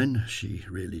Dennerlein, she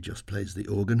really just plays the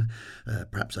organ.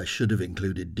 Perhaps I should have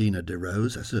included Dina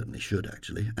DeRose, I certainly should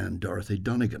actually, and Dorothy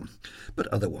Donegan. But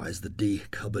otherwise the D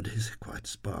cupboard is quite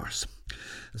sparse,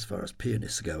 as far as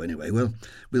pianists go anyway. Well,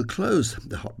 we'll close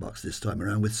the Hotbox this time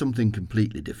around with something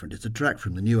completely different. It's a track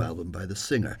from the new album by the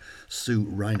singer Sue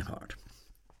Rynhart.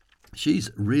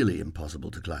 She's really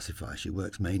impossible to classify. She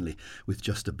works mainly with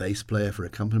just a bass player for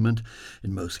accompaniment,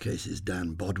 in most cases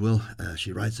Dan Bodwell.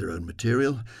 She writes her own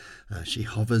material. She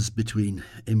hovers between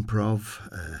improv,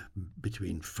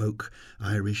 between folk,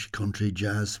 Irish, country,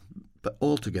 jazz, but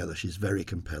altogether she's very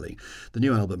compelling. The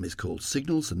new album is called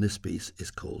Signals, and this piece is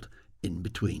called In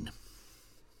Between.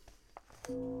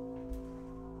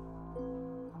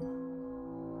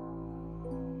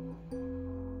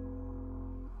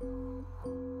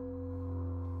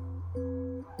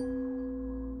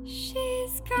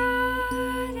 She's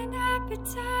got an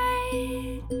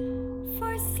appetite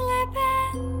for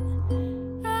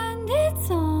slipping, and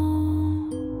it's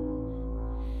on.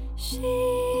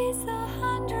 She's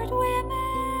 100 women,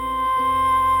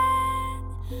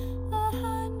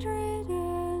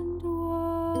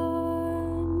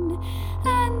 101,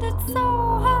 and it's so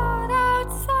hot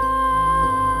outside,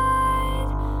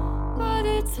 but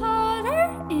it's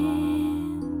hotter in.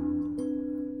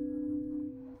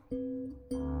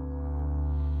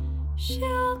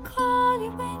 She'll call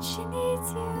you when she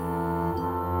needs you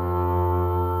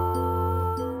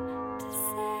to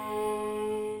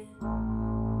say,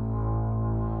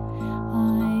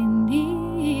 I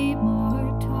need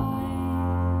more time.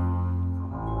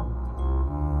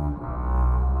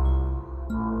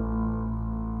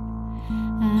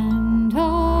 And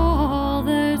all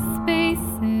the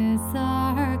spaces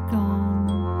are gone.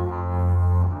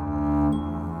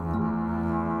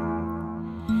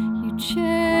 You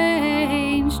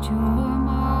changed your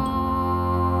mind,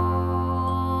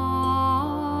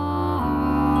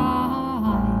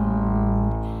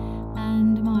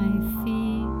 and my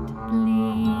feet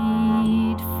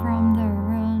bleed from the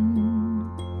run.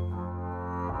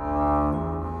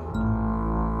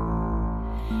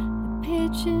 The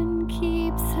pigeon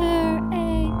keeps her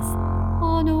eggs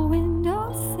on a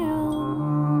windowsill.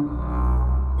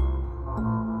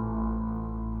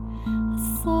 A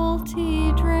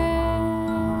salty dress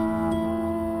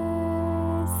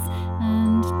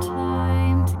and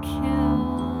time to kill.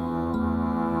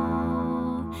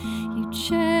 You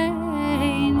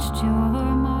changed your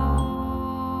mind.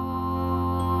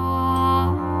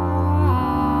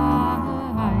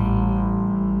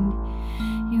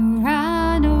 You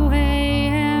ran away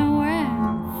and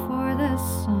went for the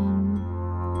sun.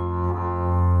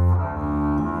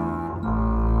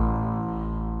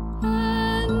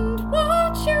 And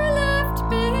what you left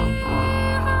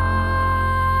behind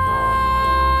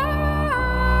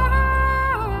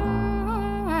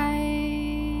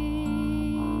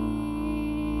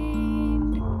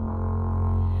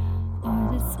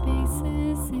are the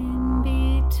spaces in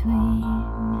between.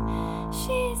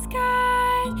 She's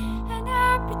got an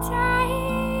appetite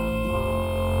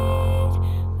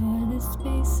for the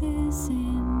spaces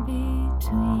in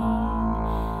between,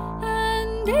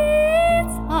 and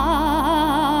it's on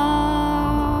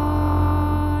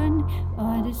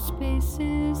are the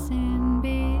spaces in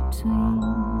between.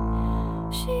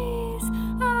 She's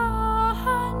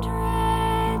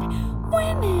 100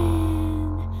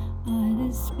 women are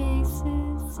the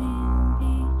spaces in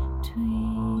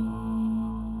between.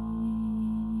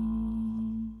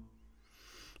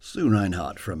 Sue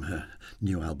Rynhart from her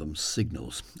new album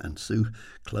Signals, and Sue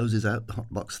closes out the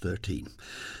Hotbox 13.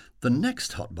 The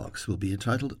next Hotbox will be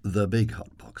entitled The Big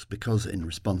Hotbox, because in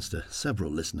response to several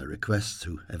listener requests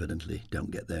who evidently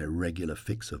don't get their regular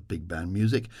fix of big band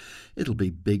music, it'll be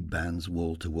big bands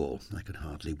wall to wall. I can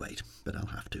hardly wait, but I'll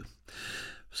have to.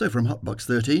 So from Hotbox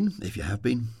 13, if you have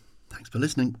been, thanks for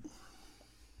listening.